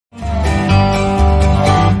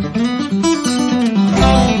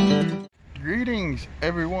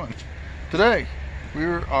everyone. Today we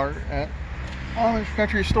are at Amish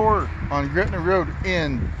Country Store on Gretna Road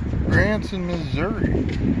in Branson, Missouri.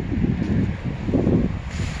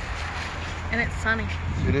 And it's sunny.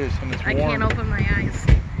 It is, and it's warm. I can't open my eyes.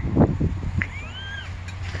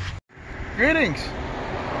 Greetings.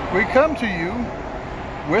 We come to you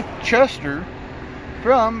with Chester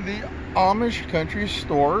from the Amish Country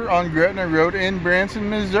Store on Gretna Road in Branson,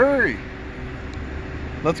 Missouri.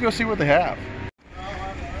 Let's go see what they have.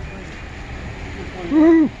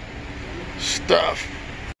 Woo! Stuff.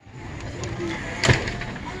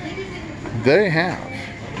 They have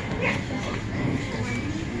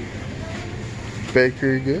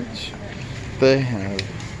bakery goods. They have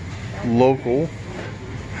local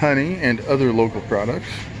honey and other local products.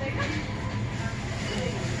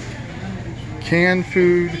 Canned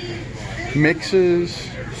food, mixes,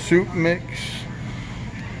 soup mix.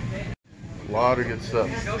 A lot of good stuff.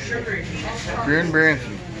 If you're in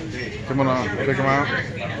Branson, come on, check them out.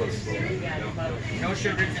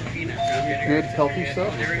 Good healthy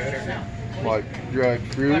stuff like dried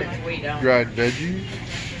fruit, dried veggies,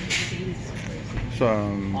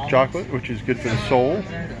 some chocolate, which is good for the soul.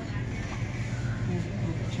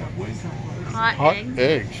 Hot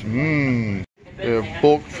eggs. Mmm. They have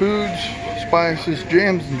bulk foods, spices,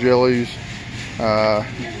 jams and jellies,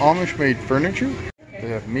 Amish made furniture. They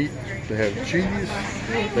have meat, they have cheese,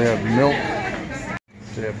 they have milk,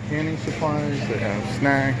 they have canning supplies, they have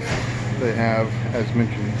snacks, they have, as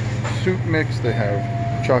mentioned, soup mix, they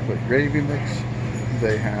have chocolate gravy mix,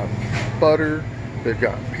 they have butter, they've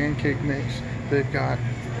got pancake mix, they've got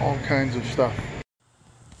all kinds of stuff.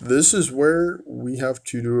 This is where we have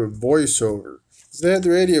to do a voiceover. They had the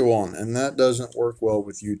radio on, and that doesn't work well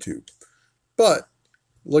with YouTube. But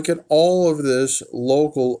look at all of this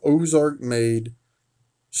local Ozark-made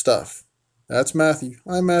stuff. That's Matthew.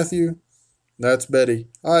 Hi, Matthew. That's Betty.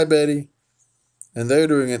 Hi, Betty. And they're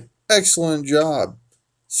doing an excellent job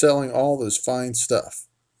selling all this fine stuff.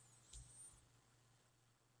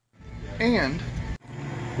 And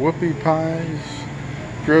whoopie pies,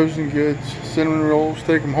 frozen goods, cinnamon rolls.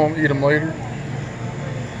 Take them home, eat them later.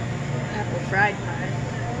 Apple fried pie.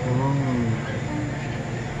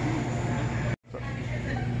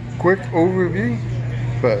 Quick overview,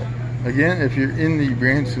 but again, if you're in the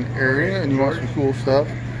Branson area and you want some cool stuff,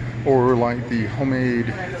 or like the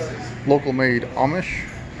homemade, local made Amish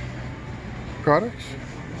products,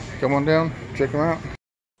 come on down, check them out.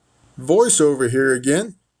 Voiceover here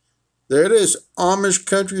again. There it is, Amish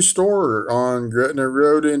Country Store on Gretna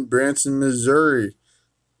Road in Branson, Missouri.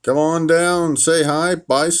 Come on down, say hi,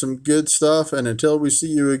 buy some good stuff, and until we see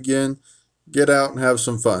you again, get out and have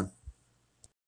some fun.